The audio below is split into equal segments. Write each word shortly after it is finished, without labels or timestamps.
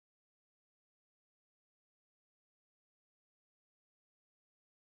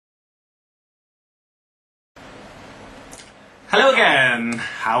Hello again,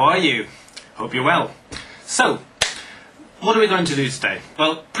 how are you? Hope you're well. So, what are we going to do today?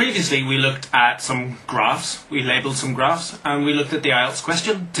 Well, previously we looked at some graphs, we labelled some graphs, and we looked at the IELTS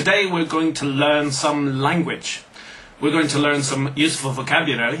question. Today we're going to learn some language. We're going to learn some useful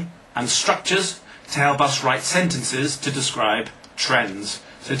vocabulary and structures to help us write sentences to describe trends.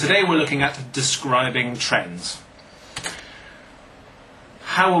 So today we're looking at describing trends.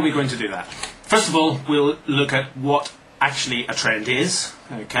 How are we going to do that? First of all, we'll look at what actually a trend is.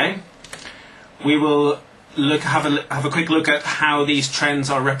 Okay. We will have a quick look at how these trends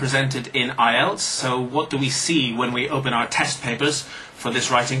are represented in IELTS. So what do we see when we open our test papers for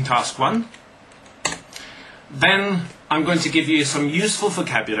this writing task 1? Then I'm going to give you some useful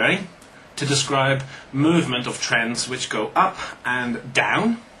vocabulary to describe movement of trends which go up and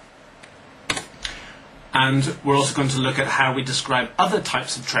down. And we're also going to look at how we describe other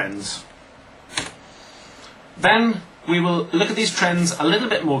types of trends. Then we will look at these trends a little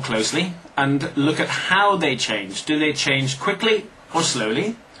bit more closely and look at how they change. Do they change quickly or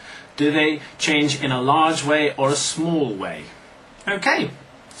slowly? Do they change in a large way or a small way? Okay,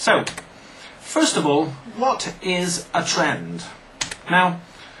 so first of all, what is a trend? Now,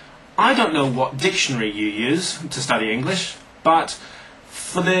 I don't know what dictionary you use to study English, but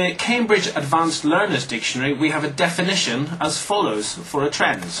for the Cambridge Advanced Learners Dictionary, we have a definition as follows for a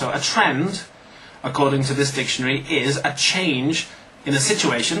trend. So a trend, according to this dictionary, is a change in a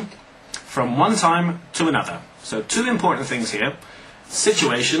situation from one time to another. So two important things here.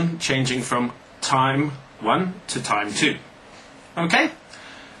 Situation, changing from time 1 to time 2. Okay?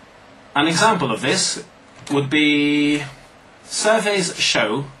 An example of this would be surveys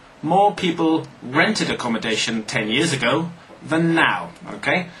show more people rented accommodation 10 years ago than now.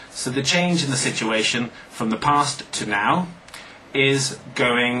 Okay? So the change in the situation from the past to now is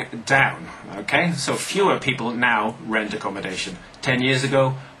going down. Okay, so fewer people now rent accommodation. 10 years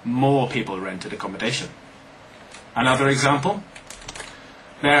ago, more people rented accommodation. Another example,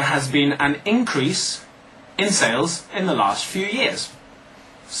 there has been an increase in sales in the last few years.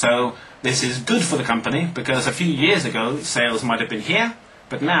 So this is good for the company because a few years ago sales might have been here,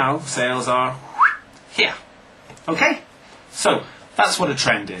 but now sales are here. Okay, so that's what a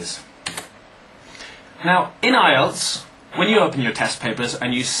trend is. Now in IELTS, when you open your test papers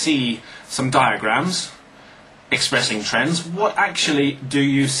and you see some diagrams expressing trends, what actually do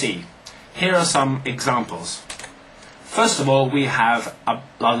you see? Here are some examples. First of all, we have a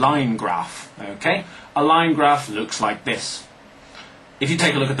line graph. Okay? A line graph looks like this. If you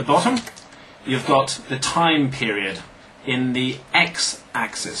take a look at the bottom, you've got the time period in the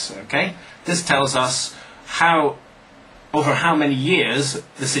x-axis. Okay? This tells us over how many years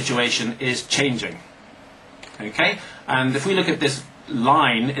the situation is changing. Okay? And if we look at this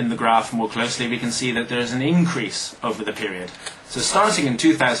line in the graph more closely, we can see that there is an increase over the period. So starting in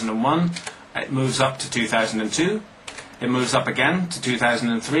 2001, it moves up to 2002, it moves up again to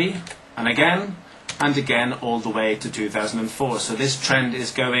 2003, and again all the way to 2004. So this trend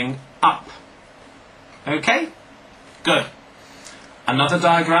is going up. Okay? Good. Another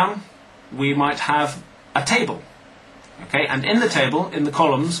diagram, we might have a table. Okay? And in the table, in the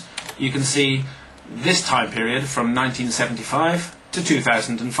columns, you can see this time period from 1975 to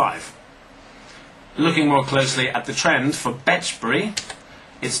 2005. Looking more closely at the trend for Betchbury,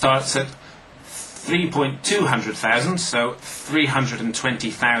 it starts at 3,200,000, so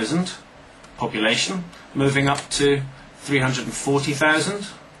 320,000 population, moving up to 340,000,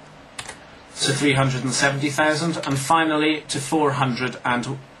 to 370,000, and finally to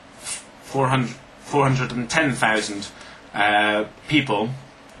 410,000 people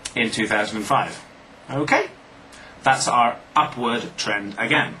in 2005. Okay? That's our upward trend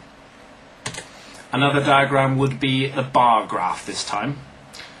again. Another diagram would be the bar graph this time.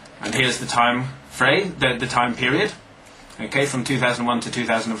 And here's the time frame, the time period, okay, from 2001 to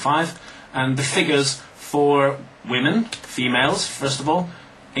 2005. And the figures for women, females, first of all,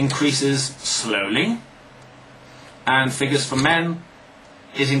 increases slowly. And figures for men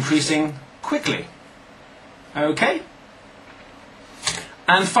is increasing quickly. Okay?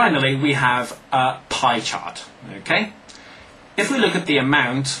 And finally, we have a pie chart. Okay, if we look at the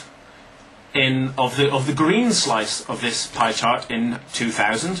amount of the green slice of this pie chart in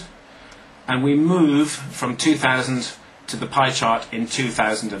 2000, and we move from 2000 to the pie chart in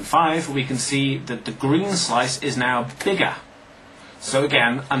 2005, we can see that the green slice is now bigger. So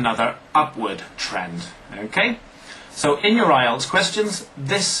again, another upward trend. Okay, so in your IELTS questions,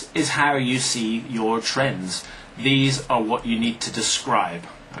 this is how you see your trends. These are what you need to describe,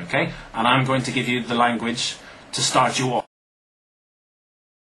 okay? And I'm going to give you the language to start you off.